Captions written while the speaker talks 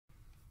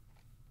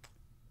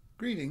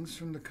Greetings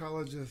from the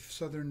College of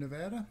Southern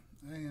Nevada.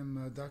 I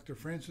am Dr.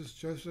 Francis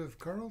Joseph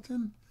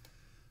Carlton,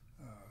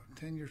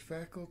 tenured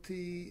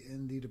faculty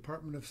in the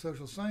Department of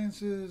Social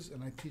Sciences,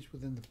 and I teach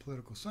within the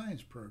Political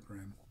Science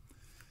program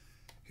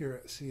here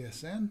at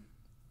CSN.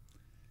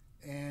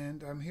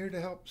 And I'm here to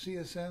help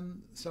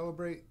CSN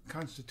celebrate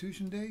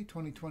Constitution Day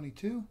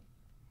 2022.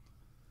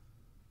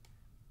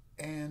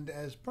 And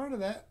as part of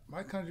that,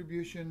 my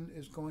contribution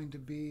is going to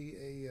be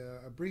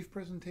a brief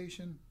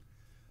presentation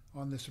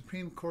on the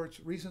Supreme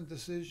Court's recent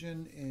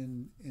decision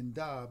in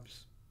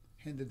Dobbs,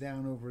 handed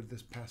down over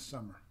this past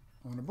summer,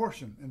 on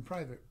abortion and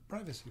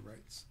privacy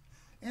rights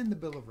and the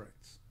Bill of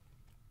Rights.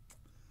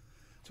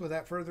 So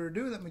without further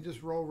ado, let me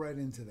just roll right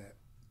into that.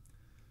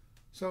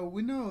 So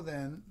we know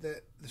then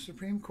that the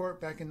Supreme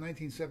Court back in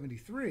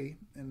 1973,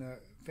 in a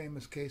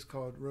famous case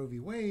called Roe v.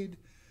 Wade,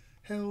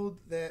 held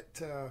that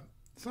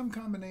some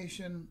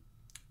combination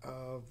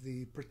of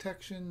the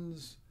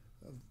protections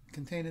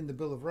contained in the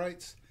Bill of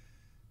Rights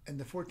and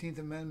the 14th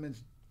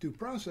Amendment's Due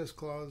Process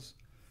Clause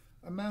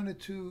amounted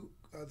to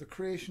the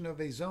creation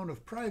of a zone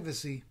of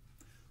privacy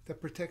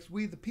that protects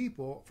we the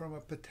people from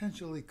a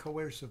potentially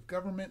coercive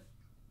government.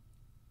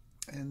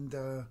 And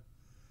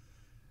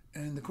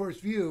in the court's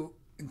view,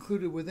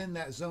 included within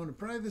that zone of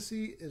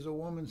privacy is a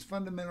woman's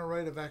fundamental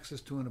right of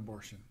access to an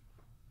abortion.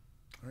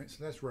 All right,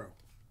 so that's Roe.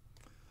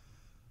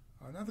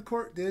 Now the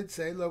court did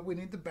say, look, we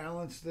need to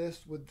balance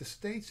this with the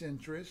state's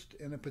interest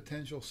in a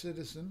potential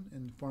citizen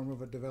in the form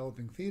of a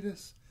developing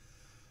fetus.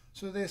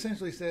 So they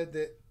essentially said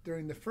that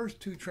during the first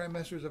 2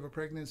 trimesters of a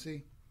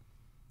pregnancy,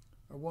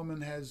 a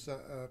woman has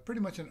pretty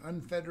much an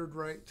unfettered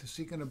right to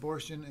seek an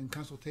abortion in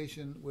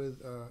consultation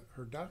with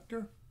her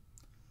doctor.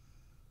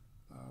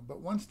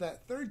 But once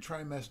that 3rd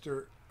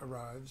trimester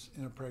arrives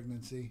in a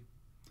pregnancy,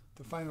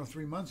 the final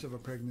 3 months of a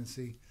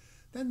pregnancy,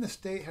 then the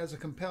state has a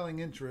compelling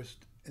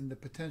interest in the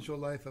potential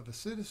life of a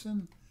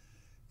citizen,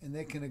 and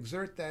they can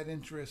exert that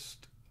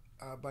interest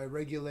by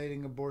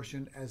regulating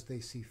abortion as they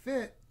see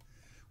fit,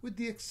 with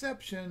the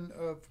exception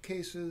of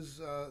cases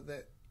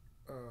that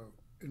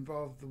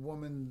involve the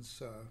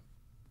woman's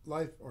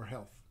life or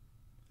health.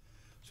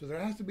 So there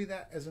has to be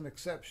that as an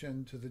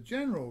exception to the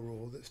general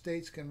rule that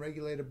states can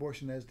regulate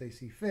abortion as they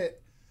see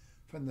fit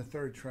from the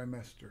 3rd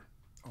trimester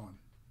on.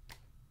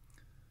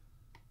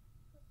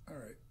 All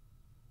right.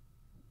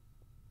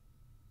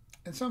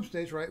 And some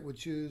states, right, would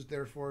choose,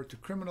 therefore, to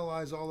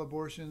criminalize all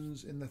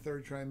abortions in the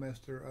 3rd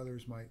trimester.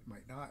 Others might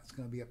not. It's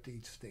going to be up to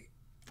each state.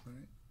 All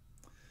right.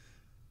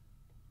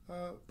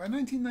 By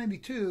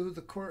 1992,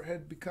 the court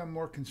had become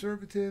more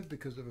conservative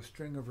because of a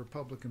string of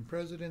Republican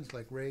presidents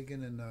like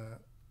Reagan and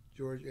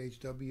George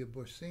H.W.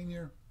 Bush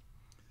Sr.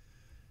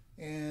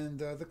 And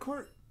the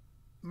court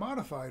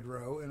modified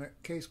Roe in a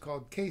case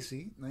called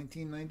Casey,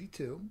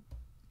 1992.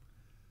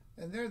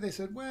 And there they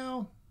said,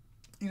 well,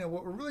 you know,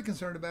 what we're really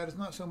concerned about is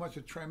not so much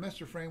a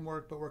trimester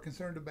framework, but we're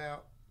concerned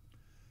about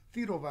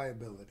fetal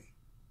viability.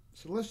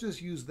 So let's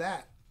just use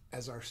that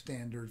as our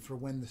standard for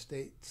when the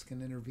states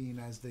can intervene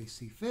as they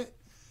see fit.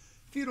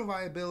 Fetal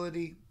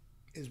viability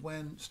is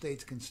when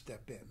states can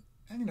step in.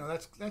 And, you know,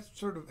 that's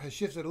sort of has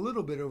shifted a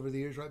little bit over the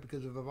years, right,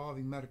 because of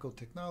evolving medical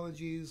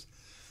technologies.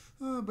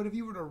 But if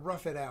you were to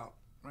rough it out,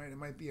 right, it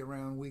might be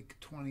around week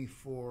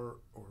 24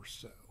 or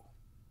so.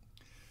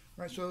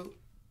 Right, so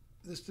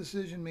this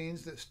decision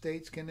means that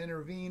states can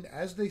intervene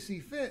as they see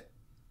fit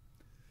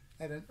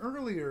at an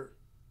earlier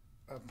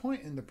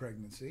point in the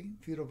pregnancy,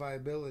 fetal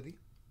viability.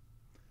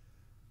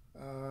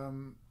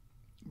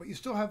 But you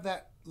still have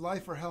that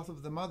life or health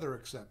of the mother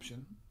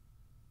exception.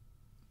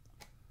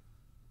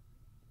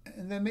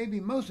 And then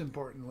maybe most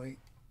importantly,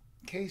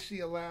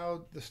 Casey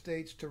allowed the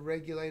states to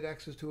regulate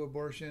access to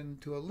abortion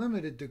to a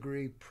limited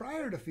degree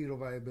prior to fetal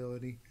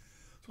viability,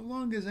 so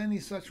long as any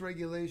such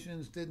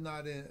regulations did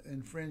not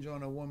infringe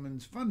on a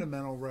woman's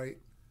fundamental right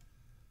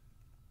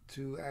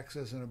to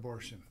access an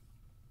abortion.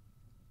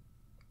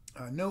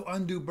 No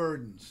undue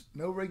burdens,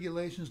 no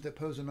regulations that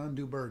pose an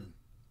undue burden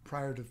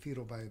prior to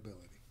fetal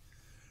viability.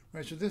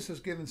 Right, so this has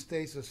given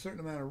states a certain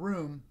amount of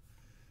room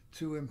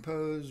to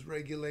impose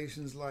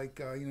regulations like,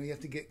 you have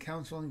to get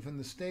counseling from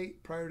the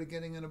state prior to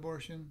getting an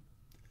abortion.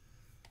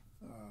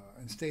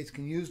 And states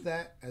can use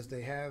that, as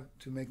they have,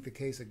 to make the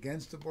case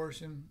against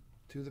abortion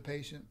to the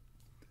patient.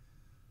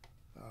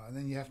 And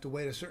then you have to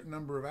wait a certain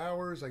number of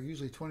hours, like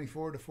usually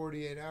 24 to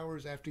 48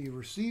 hours after you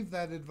receive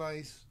that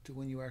advice to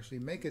when you actually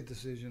make a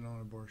decision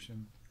on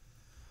abortion.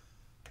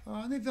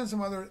 And they've done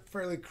some other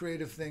fairly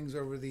creative things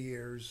over the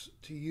years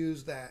to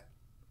use that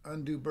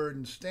undue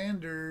burden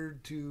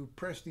standard to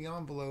press the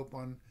envelope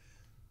on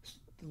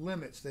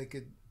limits they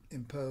could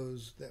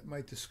impose that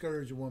might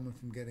discourage a woman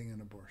from getting an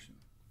abortion.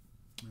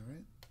 All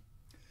right.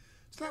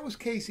 So that was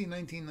Casey,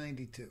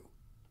 1992.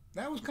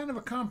 That was kind of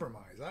a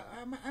compromise.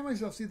 I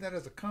myself see that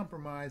as a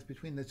compromise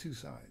between the two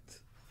sides,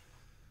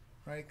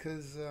 right?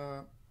 Because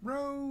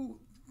Roe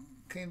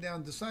came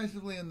down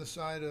decisively on the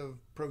side of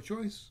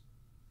pro-choice.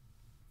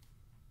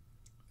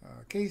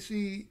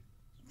 Casey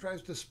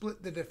tries to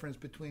split the difference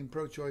between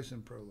pro-choice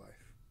and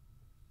pro-life.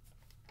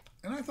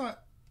 And I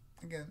thought,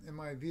 again, in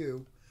my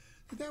view,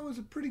 That was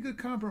a pretty good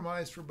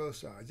compromise for both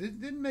sides.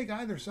 It didn't make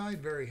either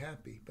side very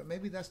happy, but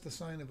maybe that's the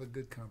sign of a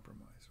good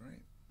compromise,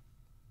 right?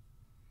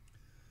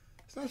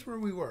 So that's where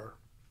we were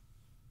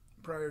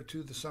prior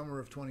to the summer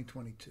of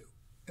 2022.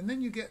 And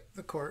then you get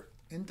the court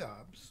in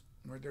Dobbs,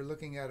 where they're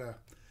looking at a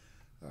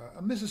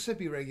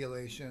Mississippi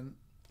regulation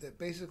that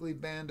basically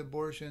banned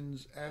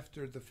abortions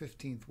after the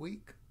 15th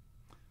week,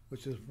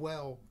 which is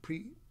well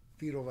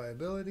pre-fetal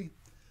viability.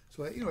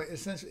 So, it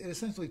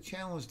essentially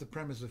challenged the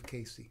premise of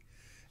Casey.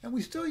 And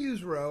we still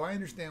use Roe. I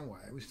understand why.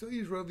 We still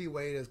use Roe v.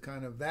 Wade as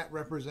kind of, that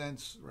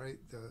represents, right,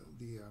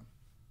 the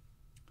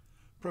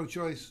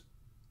pro-choice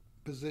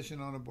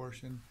position on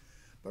abortion.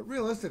 But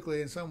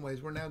realistically, in some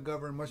ways, we're now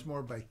governed much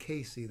more by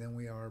Casey than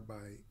we are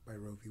by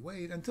Roe v.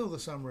 Wade until the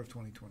summer of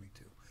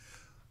 2022.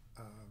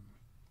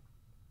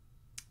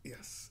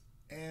 Yes,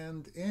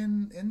 and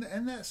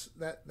that's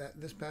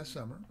this past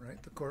summer,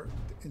 right? The court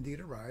indeed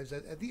arrives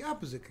at the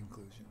opposite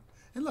conclusion.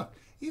 And look,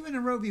 even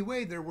in Roe v.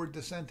 Wade, there were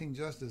dissenting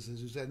justices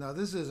who said, "No,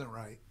 this isn't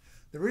right.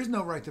 There is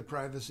no right to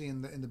privacy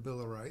in the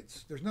Bill of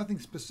Rights. There's nothing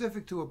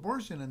specific to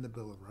abortion in the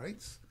Bill of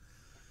Rights.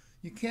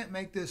 You can't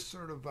make this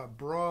sort of a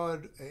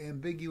broad,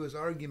 ambiguous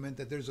argument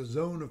that there's a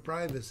zone of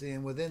privacy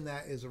and within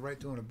that is a right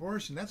to an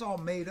abortion. That's all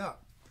made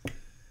up.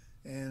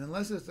 And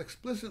unless it's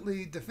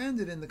explicitly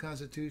defended in the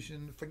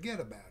Constitution, forget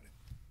about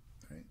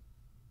it." Right?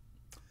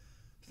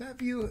 So that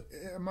view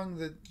among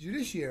the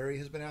judiciary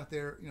has been out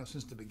there,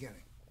 since the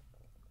beginning.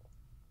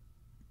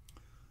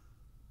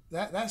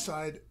 That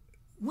side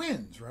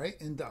wins, right,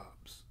 in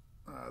Dobbs.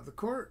 The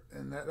court,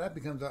 and that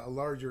becomes a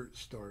larger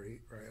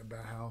story, right,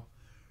 about how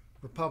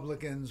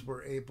Republicans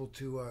were able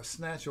to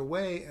snatch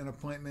away an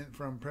appointment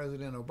from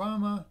President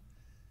Obama,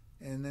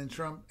 and then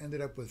Trump ended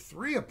up with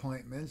 3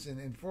 appointments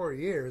in 4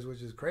 years,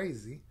 which is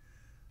crazy.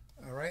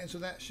 All right, and so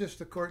that shifts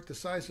the court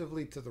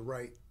decisively to the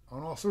right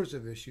on all sorts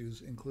of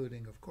issues,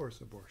 including, of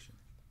course, abortion.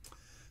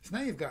 So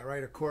now you've got,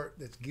 right, a court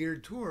that's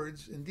geared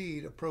towards,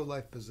 indeed, a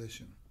pro-life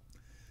position.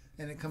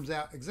 And it comes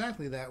out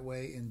exactly that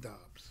way in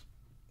Dobbs,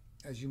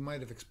 as you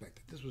might have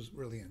expected. This was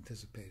really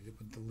anticipated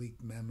with the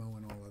leaked memo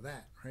and all of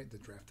that, right? The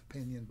draft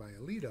opinion by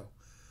Alito.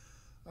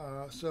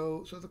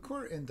 So the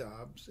court in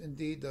Dobbs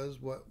indeed does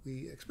what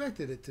we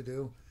expected it to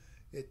do.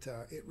 It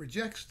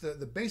rejects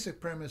the basic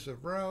premise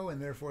of Roe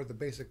and therefore the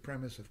basic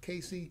premise of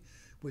Casey,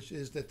 which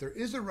is that there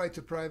is a right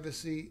to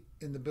privacy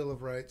in the Bill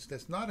of Rights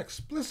that's not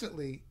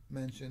explicitly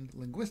mentioned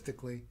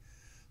linguistically,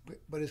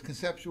 but is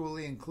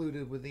conceptually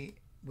included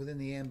within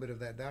the ambit of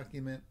that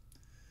document.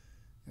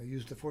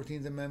 Use the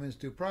 14th Amendment's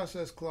due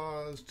process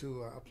clause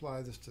to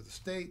apply this to the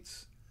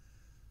states.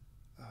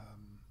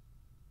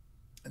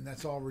 And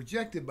that's all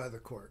rejected by the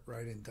court,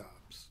 right, in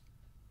Dobbs.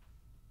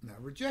 Now,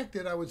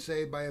 rejected, I would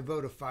say, by a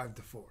vote of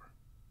 5-4.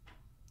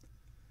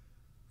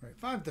 Right,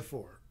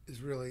 5-4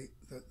 is really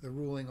the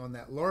ruling on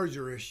that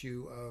larger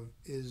issue of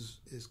is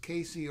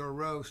Casey or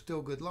Roe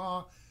still good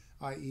law,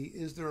 i.e.,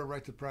 is there a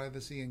right to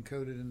privacy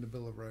encoded in the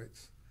Bill of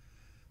Rights?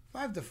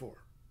 5-4.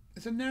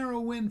 It's a narrow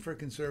win for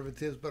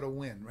conservatives, but a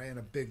win, right, and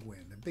a big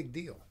win, a big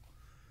deal.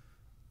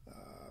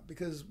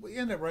 Because we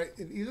end up, right,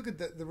 if you look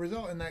at the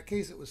result in that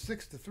case, it was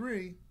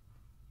 6-3,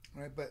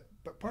 right,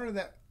 but part of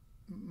that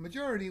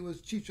majority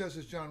was Chief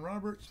Justice John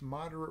Roberts,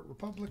 moderate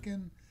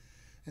Republican,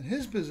 and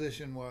his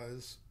position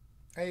was,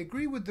 I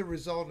agree with the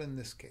result in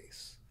this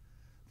case,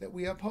 that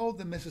we uphold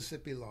the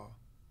Mississippi law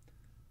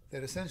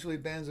that essentially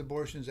bans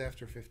abortions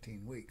after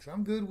 15 weeks.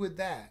 I'm good with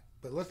that,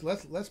 but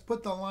let's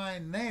put the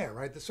line there,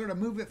 right, to sort of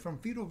move it from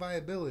fetal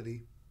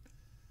viability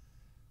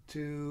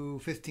to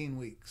 15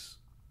 weeks.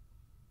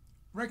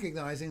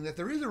 Recognizing that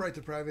there is a right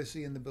to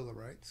privacy in the Bill of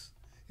Rights.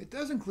 It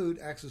does include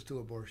access to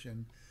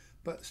abortion,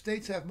 but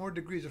states have more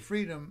degrees of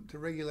freedom to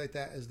regulate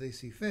that as they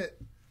see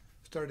fit,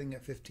 starting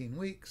at 15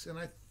 weeks. And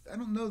I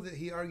don't know that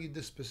he argued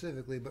this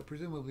specifically, but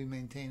presumably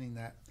maintaining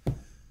that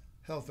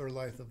health or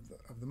life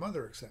of the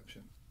mother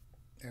exception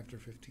after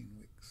 15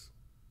 weeks.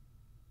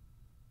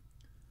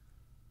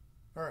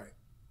 All right.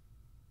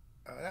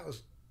 That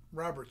was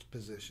Roberts'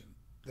 position.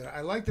 That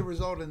I like the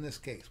result in this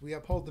case. We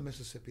uphold the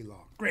Mississippi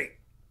law. Great.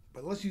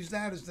 But let's use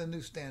that as the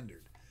new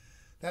standard.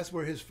 That's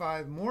where his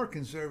 5 more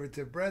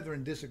conservative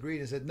brethren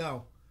disagreed and said,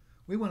 no,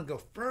 we want to go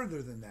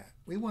further than that.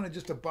 We want to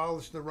just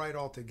abolish the right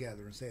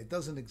altogether and say it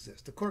doesn't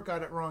exist. The court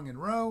got it wrong in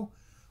Roe.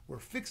 We're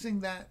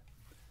fixing that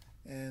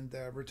and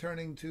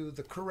returning to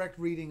the correct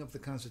reading of the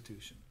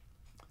Constitution.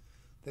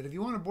 That if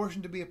you want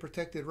abortion to be a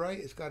protected right,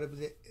 it's got to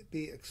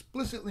be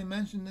explicitly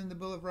mentioned in the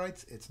Bill of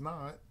Rights. It's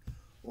not.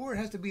 Or it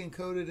has to be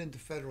encoded into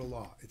federal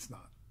law. It's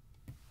not.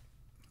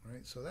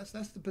 Right, so that's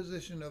the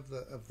position of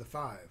the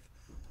 5,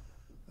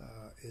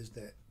 is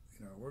that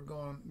we're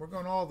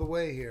going all the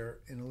way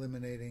here in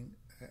eliminating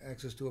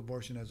access to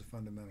abortion as a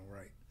fundamental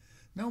right.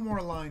 No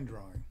more line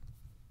drawing.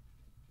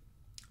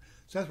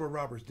 So that's where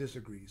Roberts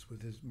disagrees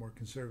with his more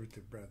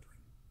conservative brethren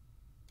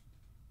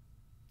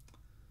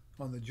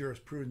on the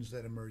jurisprudence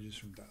that emerges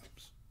from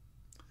Dobbs.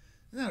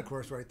 And then, of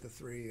course, right, the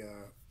 3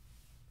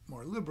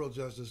 more liberal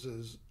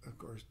justices, of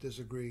course,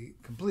 disagree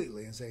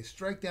completely and say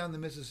strike down the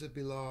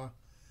Mississippi law.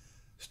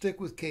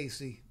 Stick with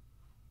Casey.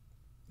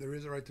 There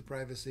is a right to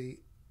privacy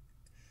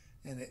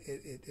and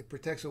it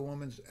protects a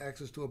woman's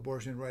access to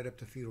abortion right up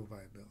to fetal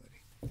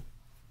viability.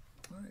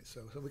 All right,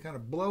 so we kind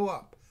of blow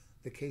up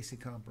the Casey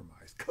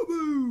Compromise.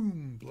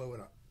 Kaboom! Blow it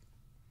up.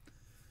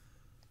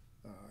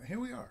 Here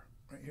we are.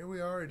 Right, here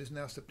we are. It is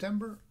now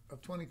September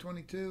of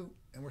 2022,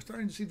 and we're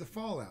starting to see the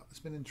fallout. It's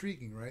been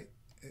intriguing, right?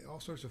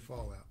 All sorts of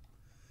fallout.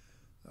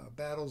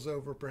 Battles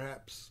over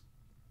perhaps,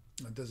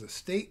 does a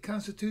state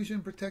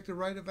constitution protect the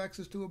right of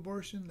access to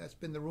abortion? That's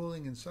been the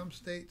ruling in some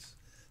states,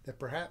 that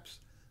perhaps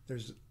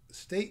there's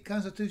state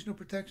constitutional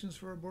protections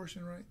for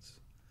abortion rights.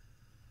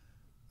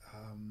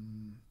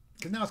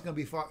 Because now it's going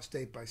to be fought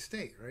state by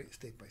state, right?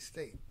 State by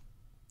state.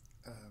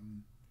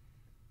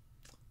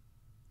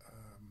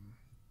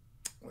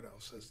 What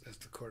else has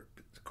the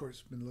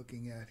court's been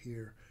looking at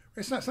here?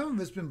 It's not, some of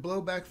it's been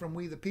blowback from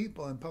we the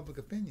people and public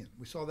opinion.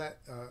 We saw that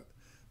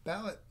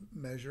ballot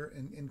measure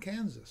in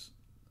Kansas,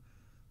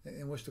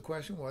 in which the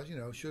question was,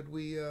 should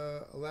we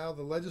allow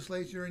the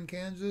legislature in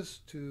Kansas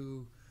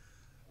to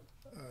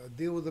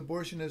deal with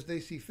abortion as they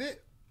see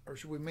fit, or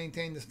should we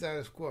maintain the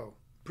status quo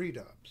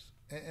pre-Dobbs?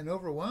 And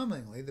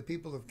overwhelmingly, the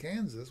people of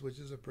Kansas, which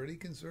is a pretty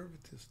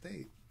conservative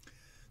state,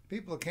 the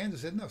people of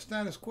Kansas said, no,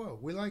 status quo.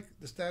 We like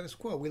the status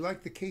quo. We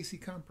like the Casey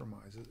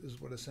Compromise, is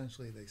what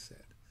essentially they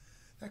said.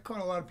 That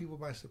caught a lot of people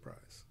by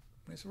surprise.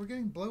 Right? So we're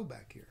getting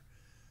blowback here.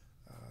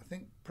 I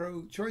think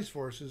pro-choice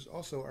forces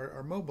also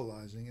are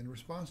mobilizing in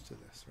response to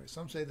this. Right?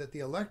 Some say that the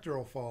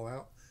electoral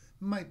fallout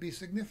might be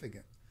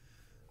significant.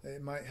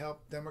 It might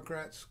help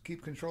Democrats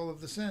keep control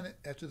of the Senate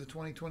after the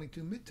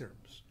 2022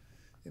 midterms.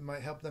 It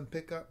might help them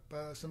pick up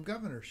some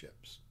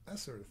governorships, that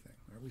sort of thing.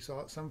 Right? We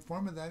saw some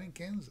form of that in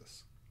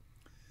Kansas.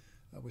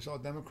 We saw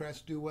Democrats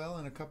do well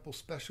in a couple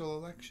special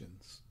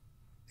elections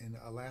in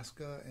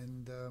Alaska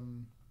and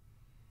then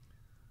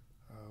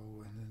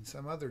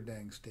some other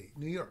dang state,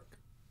 New York,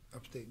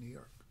 upstate New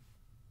York.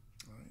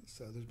 All right,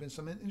 so there's been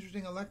some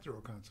interesting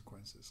electoral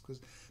consequences,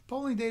 because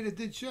polling data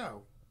did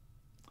show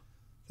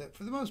that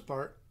for the most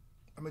part,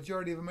 a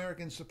majority of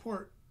Americans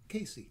support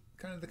Casey,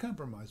 kind of the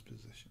compromise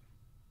position.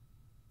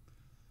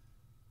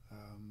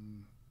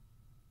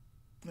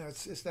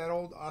 It's that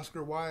old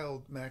Oscar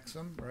Wilde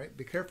maxim, right?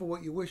 Be careful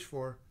what you wish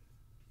for,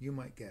 you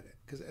might get it.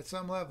 Because at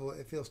some level,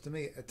 it feels to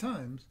me at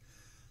times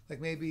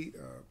like maybe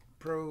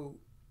pro-life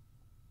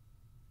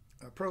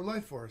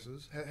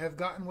forces have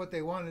gotten what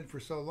they wanted for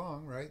so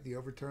long, right? The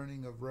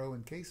overturning of Roe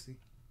and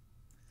Casey.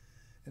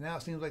 And now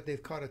it seems like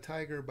they've caught a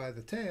tiger by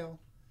the tail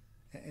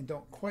and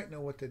don't quite know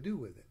what to do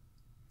with it.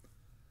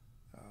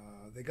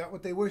 They got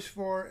what they wished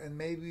for, and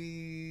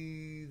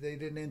maybe they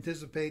didn't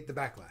anticipate the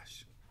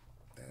backlash.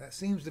 That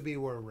seems to be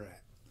where we're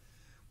at.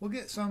 We'll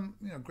get some,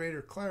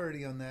 greater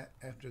clarity on that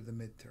after the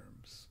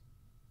midterms.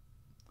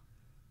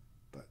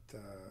 But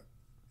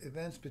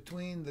events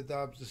between the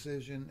Dobbs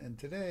decision and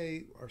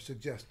today are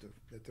suggestive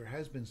that there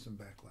has been some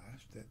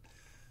backlash, that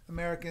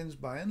Americans,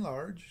 by and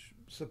large,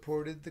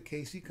 supported the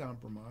Casey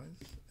Compromise,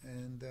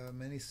 and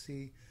many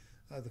see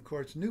the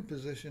court's new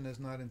position as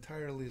not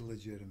entirely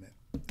legitimate.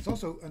 It's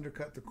also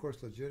undercut the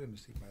court's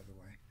legitimacy, by the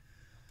way.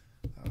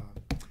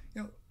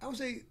 I would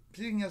say,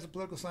 speaking as a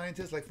political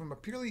scientist, like from a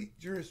purely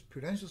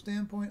jurisprudential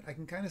standpoint, I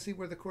can kind of see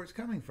where the court's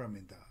coming from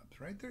in Dobbs,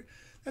 right?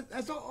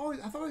 I've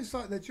always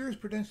thought that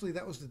jurisprudentially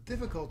that was the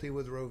difficulty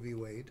with Roe v.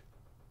 Wade,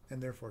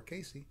 and therefore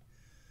Casey,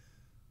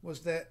 was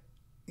that,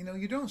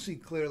 you don't see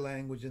clear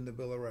language in the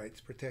Bill of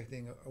Rights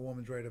protecting a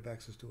woman's right of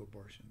access to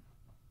abortion.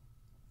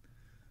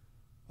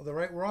 Although,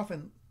 right, we're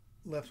often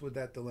left with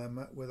that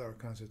dilemma with our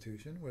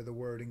Constitution, where the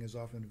wording is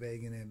often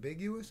vague and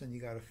ambiguous, and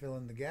you got to fill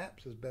in the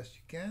gaps as best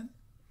you can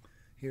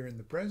here in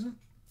the present.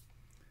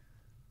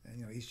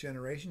 And each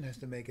generation has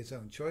to make its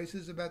own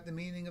choices about the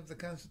meaning of the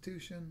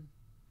Constitution.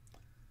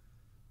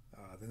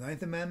 The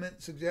Ninth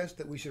Amendment suggests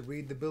that we should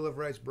read the Bill of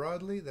Rights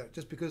broadly, that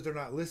just because they're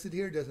not listed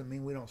here doesn't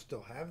mean we don't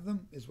still have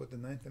them, is what the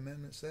Ninth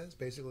Amendment says,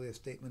 basically a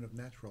statement of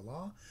natural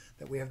law,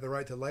 that we have the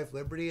right to life,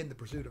 liberty, and the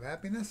pursuit of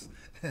happiness,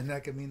 and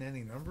that could mean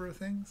any number of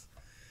things.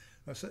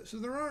 So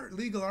there are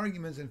legal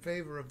arguments in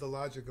favor of the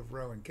logic of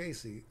Roe and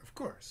Casey, of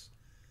course.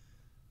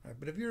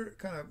 But if you're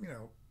kind of,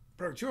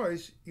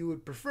 pro-choice, you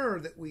would prefer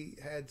that we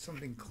had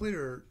something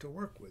clearer to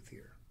work with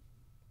here.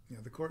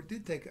 The court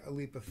did take a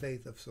leap of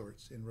faith of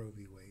sorts in Roe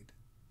v. Wade.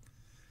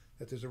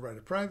 That there's a right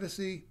of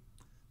privacy,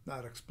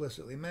 not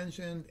explicitly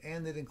mentioned,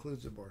 and it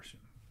includes abortion.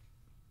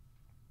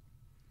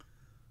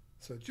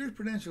 So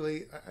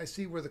jurisprudentially, I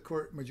see where the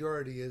court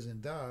majority is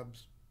in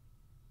Dobbs,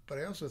 but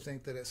I also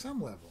think that at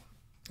some level,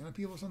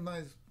 people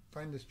sometimes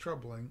find this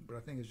troubling, but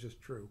I think it's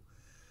just true,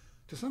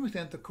 to some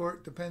extent the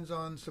court depends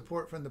on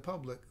support from the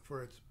public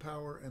for its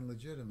power and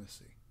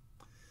legitimacy.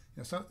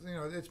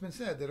 It's been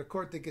said that a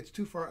court that gets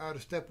too far out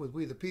of step with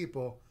we the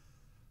people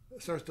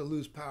starts to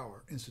lose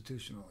power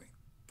institutionally.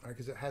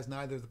 Because it has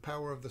neither the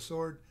power of the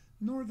sword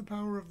nor the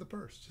power of the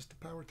purse, just the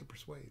power to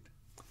persuade.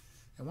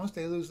 And once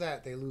they lose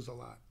that, they lose a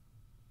lot.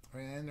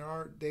 Right? And there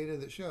are data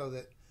that show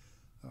that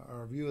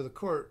our view of the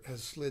court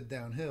has slid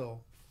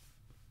downhill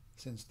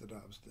since the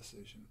Dobbs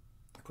decision.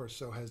 Of course,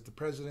 so has the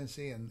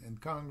presidency and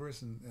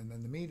Congress and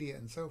the media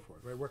and so forth.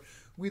 Right?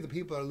 We the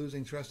people are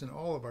losing trust in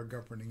all of our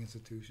governing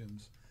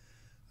institutions,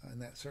 and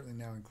that certainly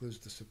now includes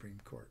the Supreme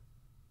Court.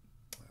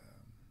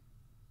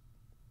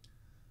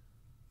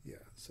 Yeah,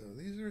 so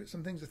these are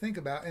some things to think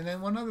about. And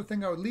then one other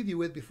thing I would leave you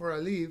with before I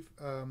leave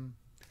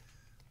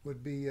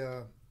would be,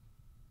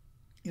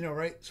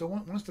 right, so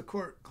once the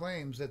court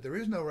claims that there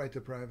is no right to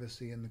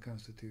privacy in the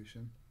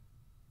Constitution,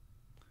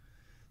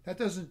 that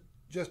doesn't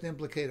just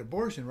implicate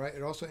abortion, right?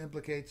 It also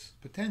implicates,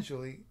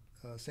 potentially,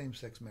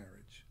 same-sex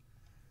marriage.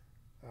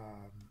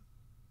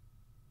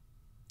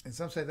 And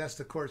some say that's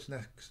the court's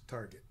next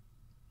target.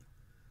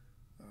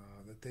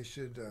 That they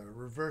should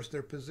reverse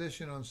their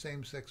position on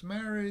same-sex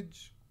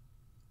marriage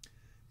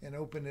and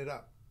open it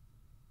up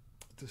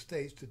to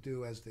states to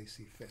do as they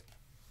see fit.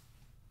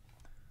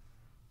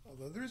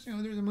 Although there's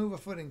a move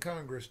afoot in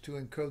Congress to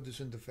encode this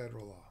into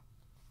federal law,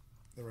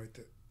 the right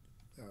to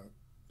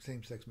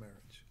same-sex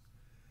marriage.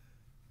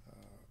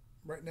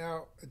 Right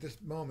now, at this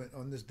moment,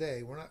 on this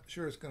day, we're not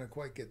sure it's going to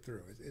quite get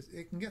through.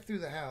 It can get through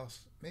the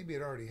House, maybe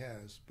it already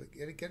has, but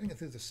getting it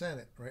through the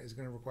Senate, right, is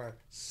going to require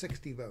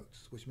 60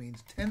 votes, which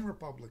means 10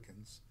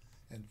 Republicans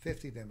and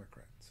 50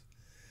 Democrats.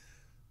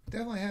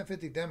 Definitely have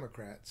 50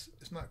 Democrats.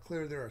 It's not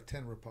clear there are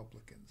 10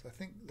 Republicans. I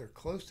think they're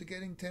close to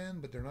getting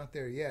 10, but they're not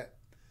there yet.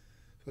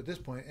 So at this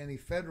point, any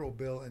federal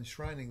bill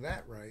enshrining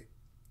that right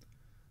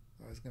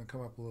is going to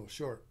come up a little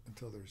short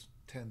until there's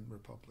 10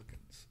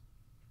 Republicans.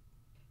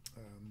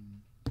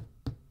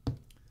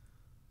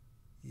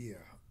 Yeah.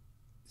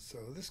 So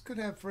this could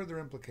have further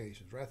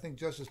implications, right? I think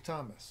Justice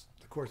Thomas,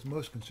 the court's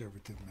most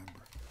conservative member,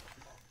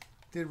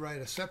 did write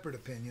a separate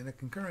opinion, a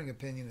concurring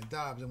opinion in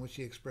Dobbs, in which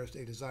he expressed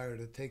a desire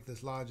to take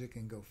this logic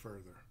and go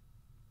further.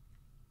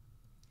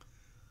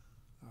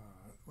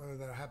 Whether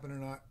that happened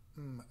or not,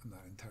 I'm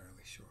not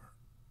entirely sure.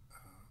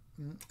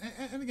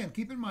 And again,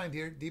 keep in mind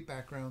here, deep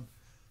background,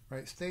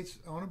 right? States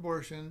on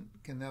abortion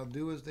can now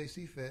do as they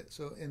see fit.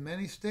 So in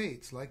many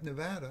states, like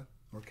Nevada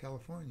or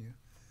California,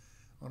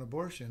 on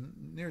abortion,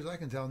 near as I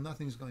can tell,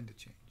 nothing's going to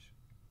change.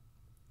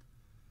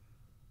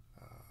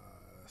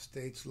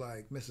 States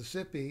like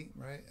Mississippi,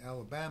 right,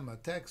 Alabama,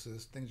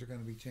 Texas, things are going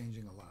to be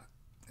changing a lot,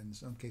 and in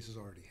some cases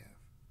already have.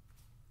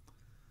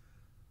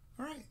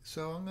 All right,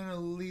 so I'm going to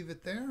leave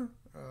it there.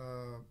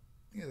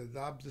 The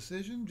Dobbs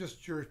decision,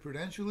 just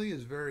jurisprudentially,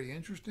 is very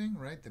interesting,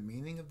 right? The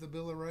meaning of the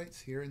Bill of Rights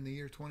here in the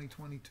year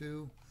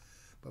 2022.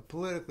 But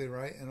politically,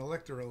 right, and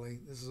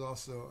electorally, this is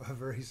also a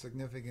very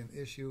significant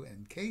issue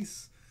and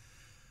case.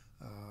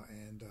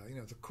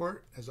 The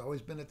court has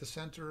always been at the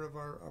center of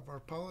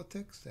our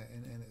politics,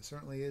 and it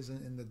certainly is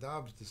in the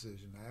Dobbs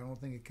decision. I don't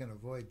think it can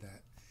avoid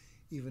that,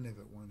 even if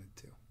it wanted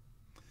to.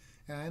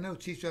 And I know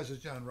Chief Justice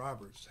John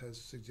Roberts has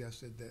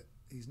suggested that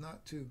he's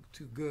not too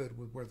good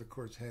with where the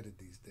court's headed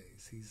these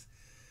days.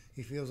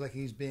 He feels like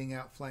he's being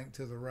outflanked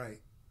to the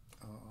right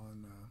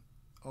on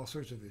all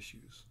sorts of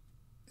issues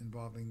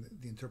involving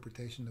the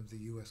interpretation of the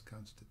U.S.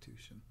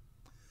 Constitution.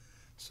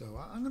 So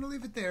I'm going to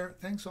leave it there.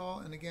 Thanks all,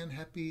 and again,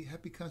 happy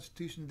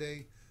Constitution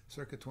Day,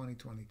 circa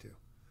 2022.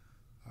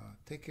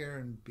 Take care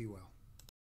and be well.